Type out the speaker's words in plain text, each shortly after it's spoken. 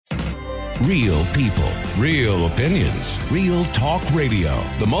Real people, real opinions, real talk radio.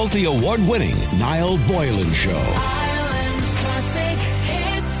 The multi-award-winning Niall Boylan Show. Ireland's classic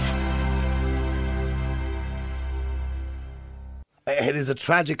hits. It is a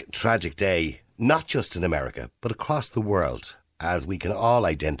tragic, tragic day, not just in America, but across the world, as we can all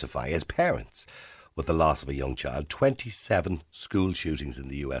identify as parents with the loss of a young child. 27 school shootings in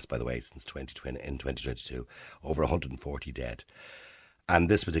the US, by the way, since 2022. Over 140 dead. And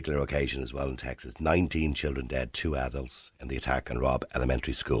this particular occasion as well in Texas, 19 children dead, 2 adults in the attack on Robb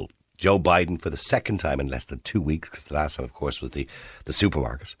Elementary School. Joe Biden, for the second time in less than 2 weeks, because the last time, of course, was the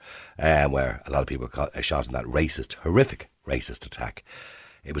supermarket, where a lot of people were shot in that horrific racist attack.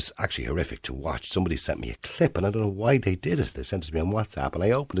 It was actually horrific to watch. Somebody sent me a clip, and I don't know why they did it. They sent it to me on WhatsApp, and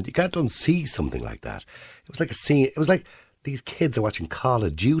I opened it. You can't unsee something like that. It was like a scene. It was like these kids are watching Call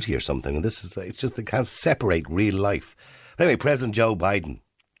of Duty or something, and it's just they can't separate real life. But anyway, President Joe Biden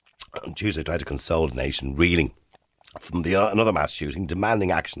on Tuesday tried to console the nation, reeling from another mass shooting,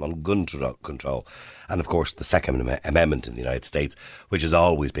 demanding action on gun control, and of course the Second Amendment in the United States, which has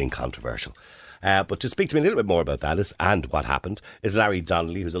always been controversial. But to speak to me a little bit more about that and what happened is Larry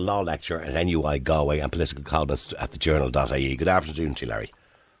Donnelly, who's a law lecturer at NUI Galway and political columnist at thejournal.ie. Good afternoon to you, Larry.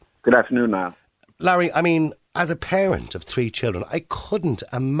 Good afternoon, Niall. Larry, I mean, as a parent of 3 children, I couldn't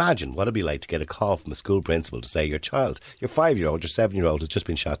imagine what it'd be like to get a call from a school principal to say your 5-year-old, your 7-year-old has just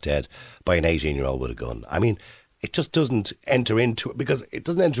been shot dead by an 18-year-old with a gun. I mean, it just doesn't enter into it, because it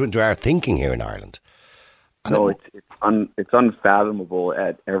doesn't enter into our thinking here in Ireland. No, it's unfathomable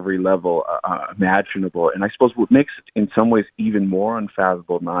at every level imaginable. And I suppose what makes it in some ways even more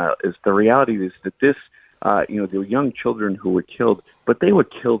unfathomable, Niall, is the reality is that this, there were young children who were killed, but they were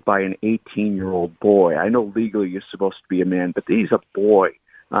killed by an 18-year-old boy. I know legally you're supposed to be a man, but he's a boy.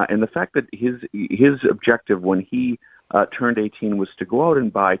 And the fact that his objective when he turned 18 was to go out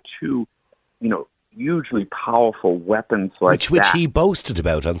and buy 2, hugely powerful weapons like which that. he boasted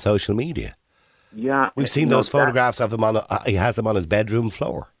about on social media. Yeah. We've seen those photographs of them he has them on his bedroom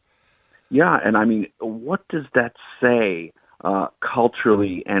floor. Yeah, and I mean, what does that say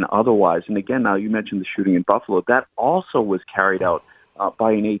culturally and otherwise? And again, now you mentioned the shooting in Buffalo. That also was carried out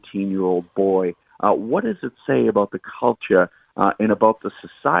by an 18-year-old boy. What does it say about the culture and about the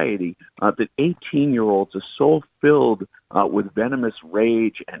society that 18-year-olds are so filled with venomous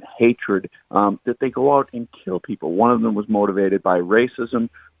rage and hatred that they go out and kill people? One of them was motivated by racism.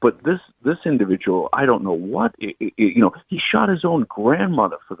 But this individual, I don't know what, he shot his own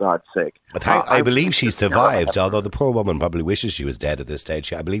grandmother, for God's sake. But I believe she survived, although the poor woman probably wishes she was dead at this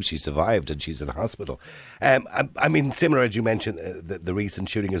stage. I believe she survived and she's in hospital. I mean, similar as you mentioned, the recent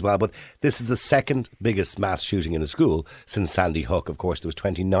shooting as well, but this is the second biggest mass shooting in a school since Sandy Hook. Of course, there was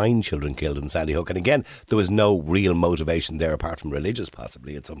 29 children killed in Sandy Hook. And again, there was no real motivation there apart from religious,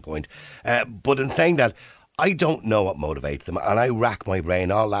 possibly, at some point. But in saying that, I don't know what motivates them, and I racked my brain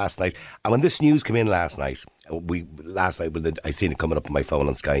all last night. And when this news came in last night, I seen it coming up on my phone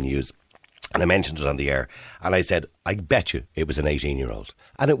on Sky News, and I mentioned it on the air, and I said, I bet you it was an 18-year-old.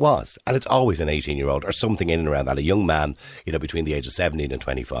 And it was, and it's always an 18-year-old or something in and around that, a young man, between the age of 17 and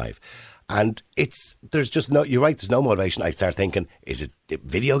 25. And there's just no, you're right, there's no motivation. I start thinking, is it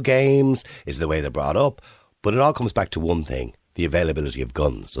video games? Is it the way they're brought up? But it all comes back to one thing, the availability of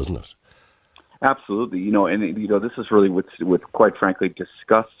guns, doesn't it? Absolutely. This is really what quite frankly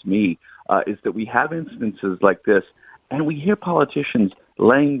disgusts me, is that we have instances like this and we hear politicians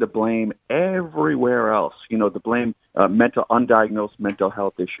laying the blame everywhere else. The blame, undiagnosed mental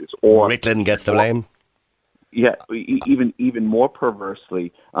health issues. Or Rickland gets the blame. Yeah, even more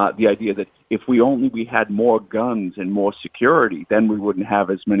perversely, the idea that if we had more guns and more security, then we wouldn't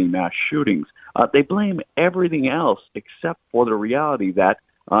have as many mass shootings. They blame everything else except for the reality that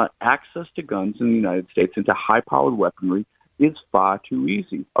access to guns in the United States and to high-powered weaponry is far too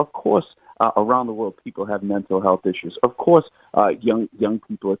easy. Of course, around the world, people have mental health issues. Of course, young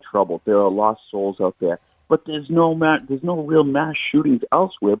people are troubled. There are lost souls out there. But there's no real mass shootings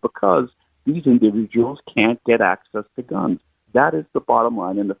elsewhere because these individuals can't get access to guns. That is the bottom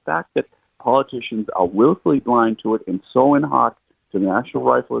line. And the fact that politicians are willfully blind to it and so in hoc to the National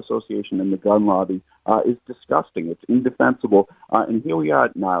Rifle Association and the gun lobby is disgusting. It's indefensible. And here we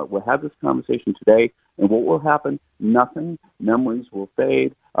are now. We'll have this conversation today, and what will happen? Nothing. Memories will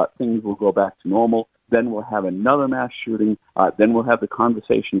fade. Things will go back to normal. Then we'll have another mass shooting. Then we'll have the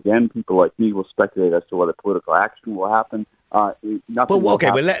conversation again. People like me will speculate as to whether political action will happen. Nothing.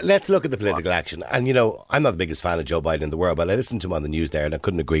 Let's look at the political action. And, I'm not the biggest fan of Joe Biden in the world, but I listened to him on the news there and I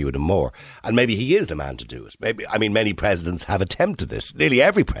couldn't agree with him more. And maybe he is the man to do it. Many presidents have attempted this. Nearly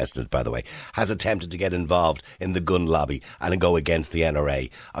every president, by the way, has attempted to get involved in the gun lobby and go against the NRA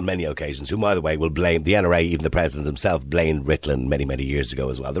on many occasions, who, by the way, will blame the NRA. Even the president himself blamed Ritalin many, many years ago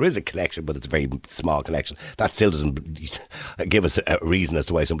as well. There is a connection, but it's a very small connection. That still doesn't give us a reason as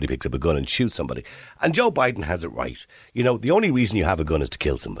to why somebody picks up a gun and shoots somebody. And Joe Biden has it right. The only reason you have a gun is to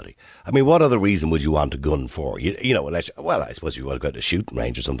kill somebody. What other reason would you want a gun for? Unless, I suppose you want to go to a shooting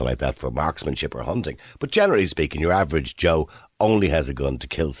range or something like that for marksmanship or hunting. But generally speaking, your average Joe only has a gun to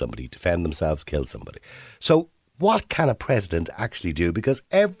kill somebody, defend themselves, kill somebody. So what can a president actually do? Because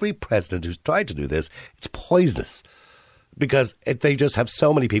every president who's tried to do this, it's poisonous. Because they just have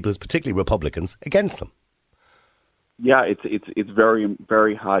so many people, particularly Republicans, against them. Yeah, it's very,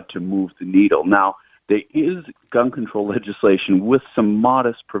 very hard to move the needle. Now, there is gun control legislation with some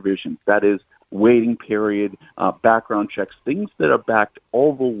modest provisions. That is, waiting period, background checks, things that are backed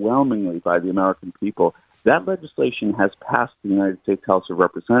overwhelmingly by the American people. That legislation has passed the United States House of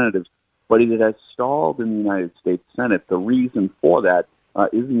Representatives, but it has stalled in the United States Senate. The reason for that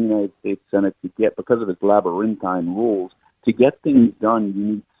is in the United States Senate because of its labyrinthine rules, to get things done, you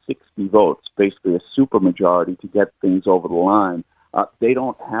need 60 votes, basically a supermajority to get things over the line. They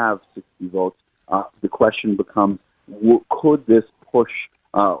don't have 60 votes. The question becomes, could this push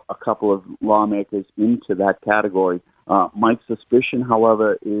a couple of lawmakers into that category? My suspicion,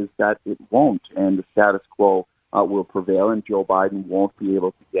 however, is that it won't, and the status quo will prevail, and Joe Biden won't be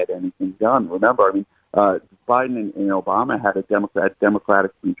able to get anything done. Remember, Biden and Obama had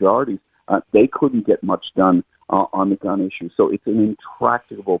Democratic majorities. They couldn't get much done on the gun issue. So it's an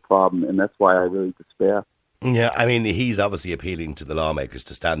intractable problem, and that's why I really despair. Yeah, he's obviously appealing to the lawmakers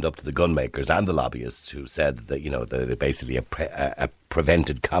to stand up to the gun makers and the lobbyists who said that, they basically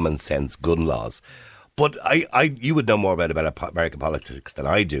prevented common sense gun laws. But you would know more about American politics than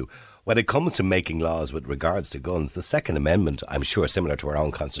I do. When it comes to making laws with regards to guns, the Second Amendment, I'm sure similar to our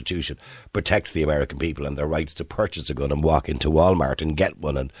own Constitution, protects the American people and their rights to purchase a gun and walk into Walmart and get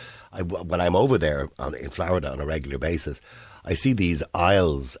one. And when I'm over there in Florida on a regular basis, I see these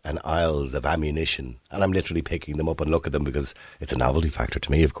aisles and aisles of ammunition, and I'm literally picking them up and look at them because it's a novelty factor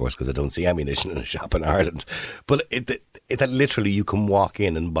to me, of course, because I don't see ammunition in a shop in Ireland. But that literally you can walk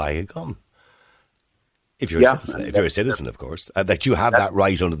in and buy a gun. If you're a citizen, of course, that you have that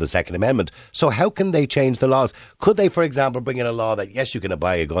right under the Second Amendment. So how can they change the laws? Could they, for example, bring in a law that, yes, you can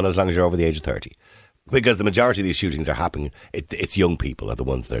buy a gun as long as you're over the age of 30? Because the majority of these shootings are happening, it's young people are the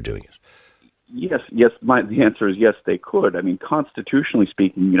ones that are doing it. Yes. The answer is yes, they could. Constitutionally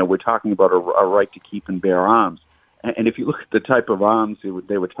speaking, we're talking about a right to keep and bear arms. And if you look at the type of arms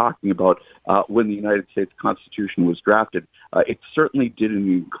they were talking about when the United States Constitution was drafted, it certainly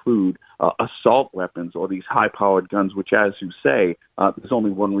didn't include assault weapons or these high-powered guns, which, as you say, there's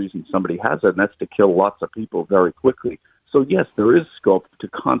only one reason somebody has it, and that's to kill lots of people very quickly. So, yes, there is scope to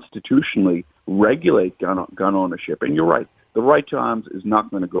constitutionally regulate gun ownership. And you're right. The right to arms is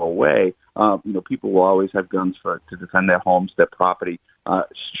not going to go away. People will always have guns to defend their homes, their property.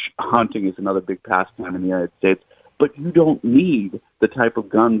 Hunting is another big pastime in the United States. But you don't need the type of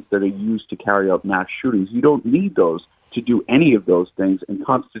guns that are used to carry out mass shootings. You don't need those to do any of those things. And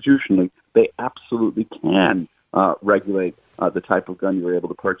constitutionally, they absolutely can regulate the type of gun you're able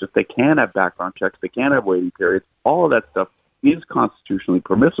to purchase. They can have background checks. They can have waiting periods. All of that stuff is constitutionally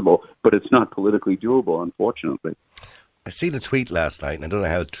permissible, but it's not politically doable, unfortunately. I seen a tweet last night, and I don't know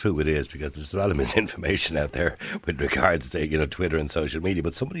how true it is because there's a lot of misinformation out there with regards to Twitter and social media.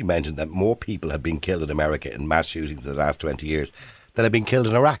 But somebody mentioned that more people have been killed in America in mass shootings in the last 20 years than have been killed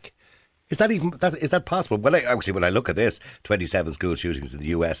in Iraq. Is that possible? When I look at this, 27 school shootings in the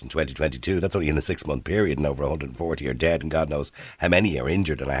US in 2022, that's only in a 6-month period, and over 140 are dead, and God knows how many are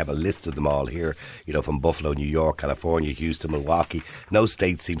injured. And I have a list of them all here, from Buffalo, New York, California, Houston, Milwaukee. No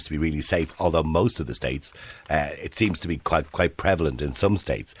state seems to be really safe, although most of the states, it seems to be quite prevalent in some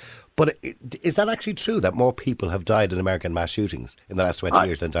states. But is that actually true, that more people have died in American mass shootings in the last 20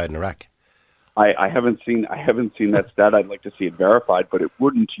 years than died in Iraq? I haven't seen that stat. I'd like to see it verified, but it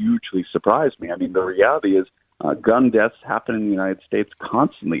wouldn't hugely surprise me. The reality is gun deaths happen in the United States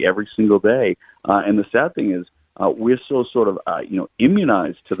constantly, every single day. And the sad thing is we're so sort of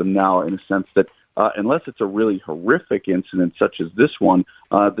immunized to them now, in a sense that unless it's a really horrific incident such as this one,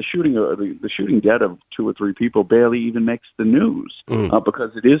 the shooting dead of 2 or 3 people barely even makes the news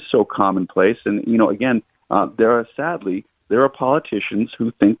because it is so commonplace. And again, there are politicians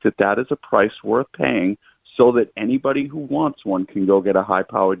who think that is a price worth paying, so that anybody who wants one can go get a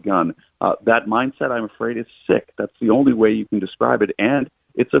high-powered gun. That mindset, I'm afraid, is sick. That's the only way you can describe it, and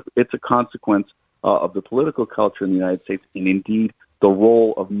it's a consequence of the political culture in the United States, and indeed the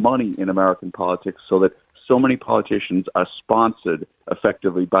role of money in American politics, so that so many politicians are sponsored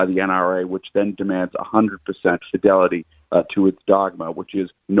effectively by the NRA, which then demands 100% fidelity to its dogma, which is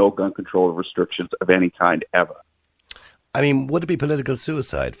no gun control restrictions of any kind ever. I mean, would it be political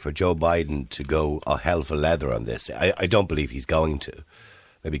suicide for Joe Biden to go a hell for leather on this? I don't believe he's going to.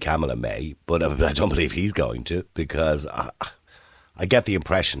 Maybe Kamala may, but I don't believe he's going to, because I get the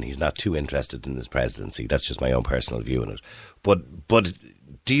impression he's not too interested in this presidency. That's just my own personal view on it. But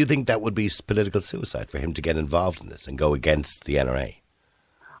do you think that would be political suicide for him to get involved in this and go against the NRA?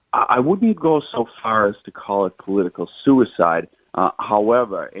 I wouldn't go so far as to call it political suicide.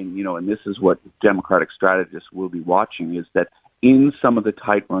 However, and this is what Democratic strategists will be watching, is that in some of the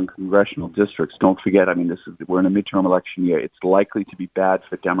tight-run congressional districts, don't forget, we're in a midterm election year, it's likely to be bad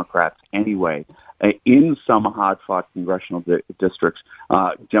for Democrats anyway. In some hard-fought congressional districts,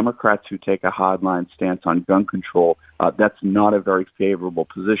 Democrats who take a hardline stance on gun control, that's not a very favorable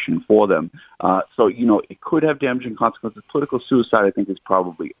position for them. So, it could have damaging consequences. Political suicide, I think, is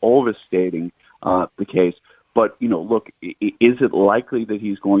probably overstating the case. But, look, is it likely that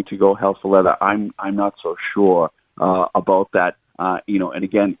he's going to go hell for leather? I'm not so sure about that. And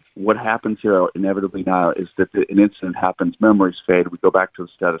again, what happens here inevitably now is that an incident happens, memories fade, we go back to the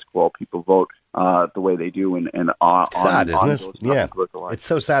status quo, people vote the way they do. And sad, isn't it? Yeah, it's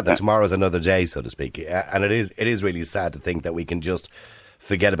so sad that tomorrow's another day, so to speak. And it is really sad to think that we can just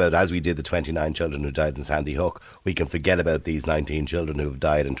forget about, as we did the 29 children who died in Sandy Hook, we can forget about these 19 children who have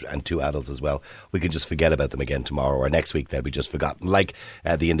died and 2 adults as well. We can just forget about them again tomorrow, or next week they'll be just forgotten, like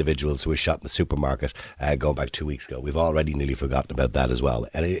the individuals who were shot in the supermarket going back 2 weeks ago. We've already nearly forgotten about that as well,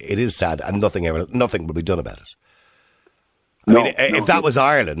 and it is sad, and nothing will be done about it. If that was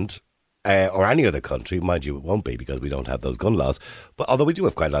Ireland or any other country, mind you, it won't be, because we don't have those gun laws. But although we do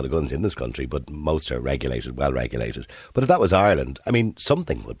have quite a lot of guns in this country, but most are regulated, well regulated. But if that was Ireland,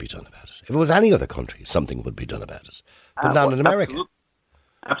 something would be done about it. If it was any other country, something would be done about it. But not in America.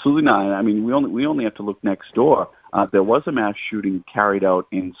 Absolutely not. We only have to look next door. There was a mass shooting carried out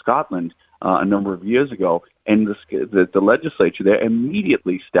in Scotland a number of years ago, and the legislature there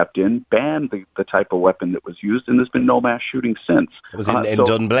immediately stepped in, banned the type of weapon that was used, and there's been no mass shooting since. It was in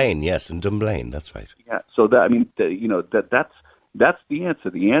Dunblane, yes, in Dunblane, that's right. Yeah, so that's the answer.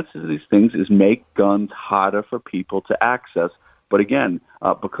 The answer to these things is make guns harder for people to access. But again,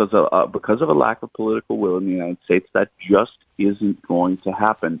 because of a lack of political will in the United States, that just isn't going to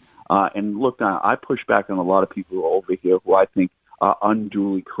happen. And look, I push back on a lot of people over here who I think are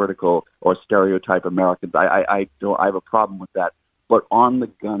unduly critical or stereotype Americans. I have a problem with that. But on the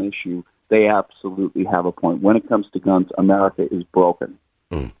gun issue, they absolutely have a point. When it comes to guns, America is broken.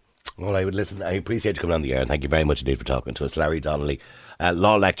 Well, I appreciate you coming on the air, and thank you very much indeed for talking to us. Larry Donnelly,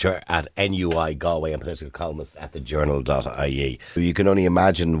 law lecturer at NUI Galway and political columnist at thejournal.ie. You can only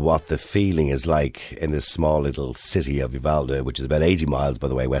imagine what the feeling is like in this small little city of Uvalde, which is about 80 miles, by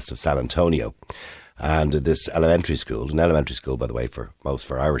the way, west of San Antonio. And this elementary school, by the way, for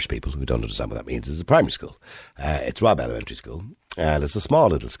Irish people who don't understand what that means, is a primary school. It's Robb Elementary School, and it's a small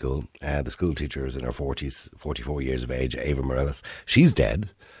little school. The school teacher is in her 40s, 44 years of age, Ava Morales. She's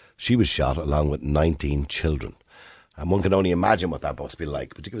dead. She was shot along with 19 children. And one can only imagine what that must be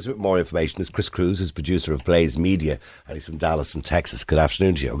like. But to give us a bit more information is Kris Cruz, who's producer of Blaze Media, and he's from Dallas in Texas. Good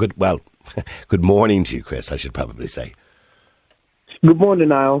afternoon to you. Good morning to you, Kris, I should probably say. Good morning,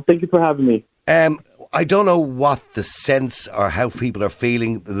 Niall. Thank you for having me. I don't know what the sense or how people are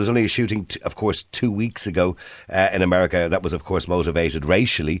feeling. There was only a shooting, of course, 2 weeks ago in America. That was, of course, motivated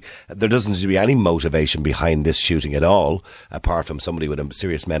racially. There doesn't seem to be any motivation behind this shooting at all, apart from somebody with a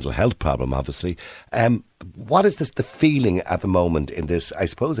serious mental health problem, obviously. What is the feeling at the moment in this? I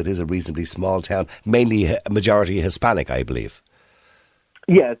suppose it is a reasonably small town, mainly a majority Hispanic, I believe.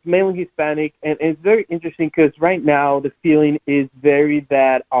 Yes, mainly Hispanic, and it's very interesting because right now the feeling is very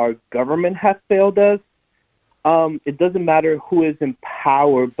that our government has failed us. It doesn't matter who is in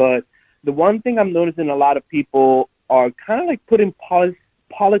power, but the one thing I'm noticing a lot of people are kind of like putting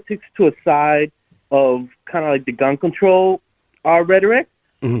politics to a side of kind of like the gun control rhetoric,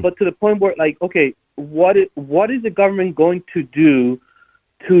 but to the point where okay, what is the government going to do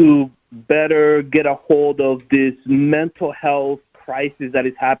to better get a hold of this mental health crisis that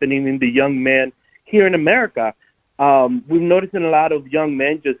is happening in the young men here in America? We're noticing a lot of young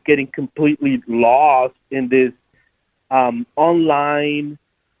men just getting completely lost in this online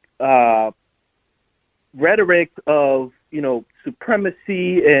rhetoric of,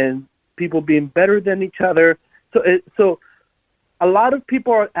 supremacy and people being better than each other. So a lot of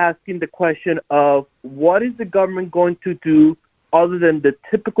people are asking the question of what is the government going to do other than the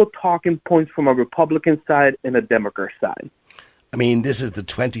typical talking points from a Republican side and a Democrat side. I mean, this is the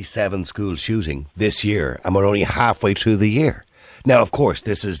 27 school shooting this year, and we're only halfway through the year. Now, of course,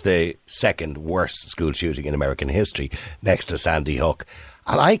 this is the second worst school shooting in American history, next to Sandy Hook.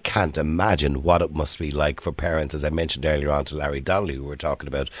 And I can't imagine what it must be like for parents, as I mentioned earlier on to Larry Donnelly, who we're talking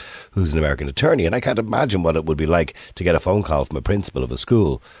about, who's an American attorney. And I can't imagine what it would be like to get a phone call from a principal of a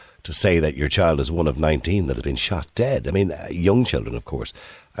school to say that your child is one of 19 that has been shot dead. I mean, young children, of course.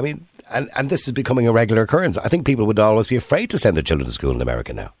 I mean, and this is becoming a regular occurrence. I think people would always be afraid to send their children to school in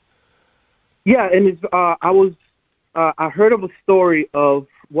America now. Yeah, and it's, I heard of a story of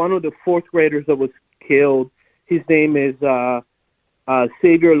one of the fourth graders that was killed. His name is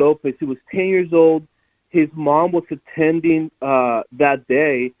Xavier Lopez. He was 10 years old. His mom was attending that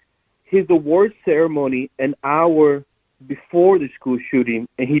day his award ceremony an hour before the school shooting,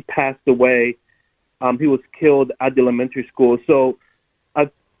 and he passed away. He was killed at the elementary school. So I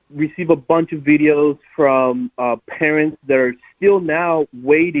received a bunch of videos from parents that are still now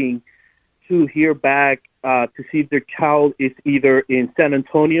waiting to hear back to see if their child is either in San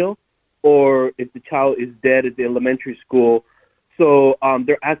Antonio or if the child is dead at the elementary school. So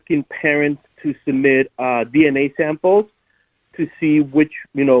they're asking parents to submit DNA samples to see which,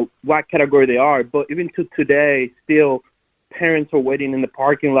 what category they are. But even to today, still, parents are waiting in the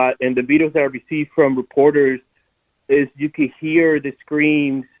parking lot. And the videos that I received from reporters is you can hear the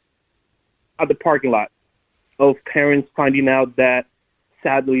screams at the parking lot of parents finding out that,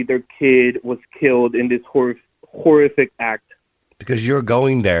 sadly, their kid was killed in this horrific act. Because you're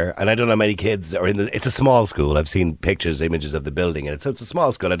going there, and I don't know how many kids are in it's a small school. I've seen pictures, images of the building, and it's a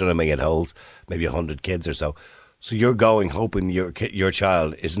small school. I don't know how many it holds, maybe 100 kids or so. So you're going hoping your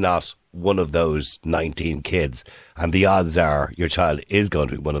child is not one of those 19 kids, and the odds are your child is going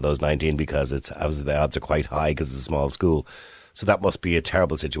to be one of those 19 because obviously the odds are quite high because it's a small school. So that must be a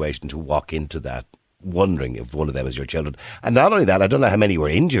terrible situation to walk into that, wondering if one of them is your children. And not only that, I don't know how many were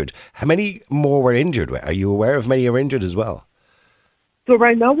injured. How many more were injured? Are you aware of many are injured as well? So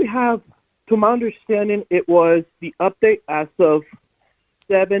right now we have, to my understanding, it was the update as of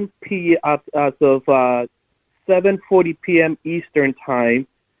 7:40 p.m. Eastern time.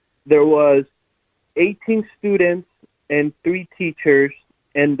 There was 18 students and 3 teachers,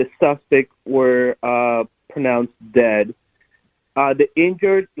 and the suspect were pronounced dead. The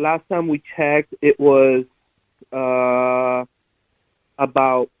injured, last time we checked, it was about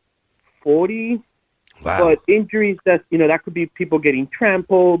 40. Wow. But injuries, that could be people getting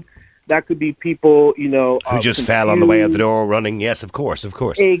trampled. That could be people, who just fell on the way out the door running. Yes, of course.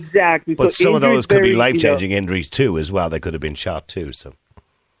 Exactly. But so some of those could be life-changing injuries too, as well. They could have been shot too. So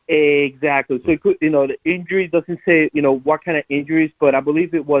exactly. So it could, the injury doesn't say, what kind of injuries, but I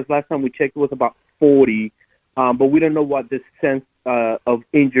believe it was last time we checked, it was about 40. But we don't know what the sense of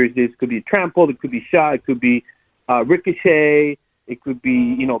injuries is. It could be trampled. It could be shot. It could be ricochet. It could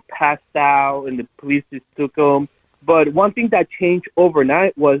be, passed out and the police just took them. But one thing that changed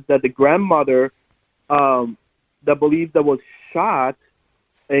overnight was that the grandmother that believed that was shot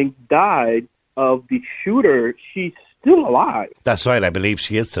and died of the shooter, she's still alive. That's right. I believe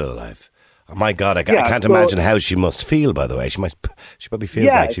she is still alive. Oh my God, I can't imagine how she must feel, by the way. She probably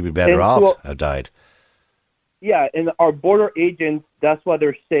feels like she'd be better off have died. Yeah, and our border agents, that's why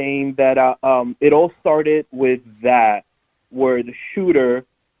they're saying that it all started with that, where the shooter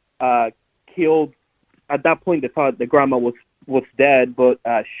killed. At that point, they thought the grandma was dead, but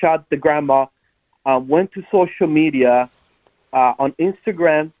shot the grandma, went to social media, on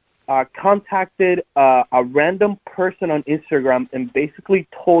Instagram, contacted a random person on Instagram and basically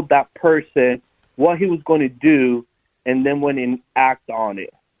told that person what he was going to do and then went and act on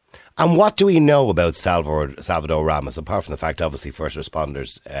it. And what do we know about Salvador Ramos, apart from the fact, obviously, first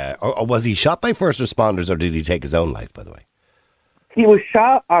responders, or was he shot by first responders, or did he take his own life, by the way? He was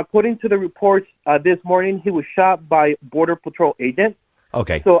shot, according to the reports this morning, he was shot by Border Patrol agents.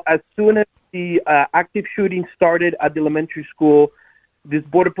 Okay. So as soon as the active shooting started at the elementary school, this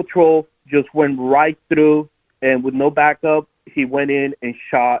Border Patrol just went right through, and with no backup, he went in and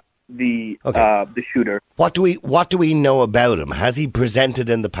shot the shooter. What do we know about him? Has he presented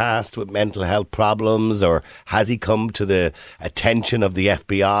in the past with mental health problems, or has he come to the attention of the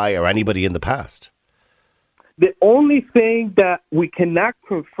FBI or anybody in the past? The only thing that we cannot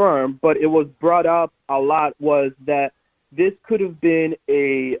confirm, but it was brought up a lot, was that this could have been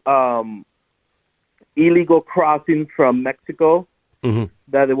a illegal crossing from Mexico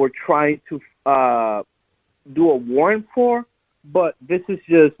that they were trying to do a warrant for. but this is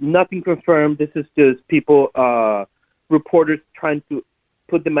just nothing confirmed. This is just people, reporters trying to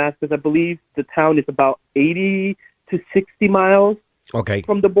put the mask, because I believe the town is about 80 to 60 miles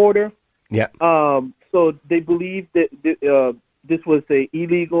from the border. Yeah. So they believe that this was a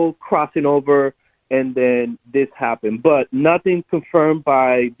illegal crossing over, and then this happened. But nothing confirmed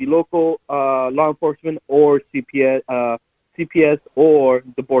by the local law enforcement or CPS or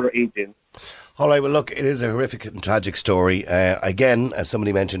the border agents. All right, well, look, it is a horrific and tragic story. Again, as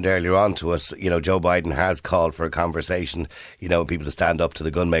somebody mentioned earlier on to us, Joe Biden has called for a conversation, people to stand up to the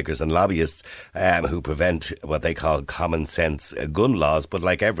gun makers and lobbyists who prevent what they call common sense gun laws. But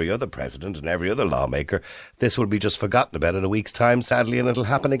like every other president and every other lawmaker, this will be just forgotten about in a week's time, sadly, and it'll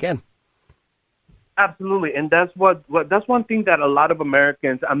happen again. Absolutely. And that's that's one thing that a lot of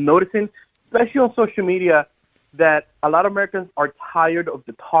Americans, I'm noticing, especially on social media, that a lot of Americans are tired of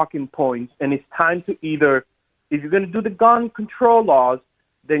the talking points, and it's time to either, if you're going to do the gun control laws,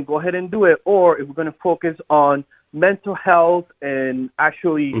 then go ahead and do it, or if we're going to focus on mental health and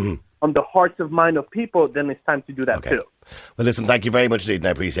actually on the hearts of mind of people, then it's time to do that too. Well, listen, thank you very much indeed, and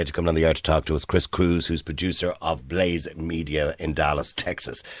I appreciate you coming on the air to talk to us. Kris Cruz, who's producer of Blaze Media in Dallas,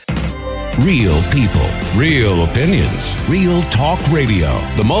 Texas. Real people, real opinions, real talk radio.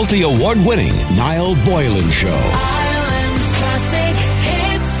 The multi-award winning Niall Boylan Show. Ireland's classic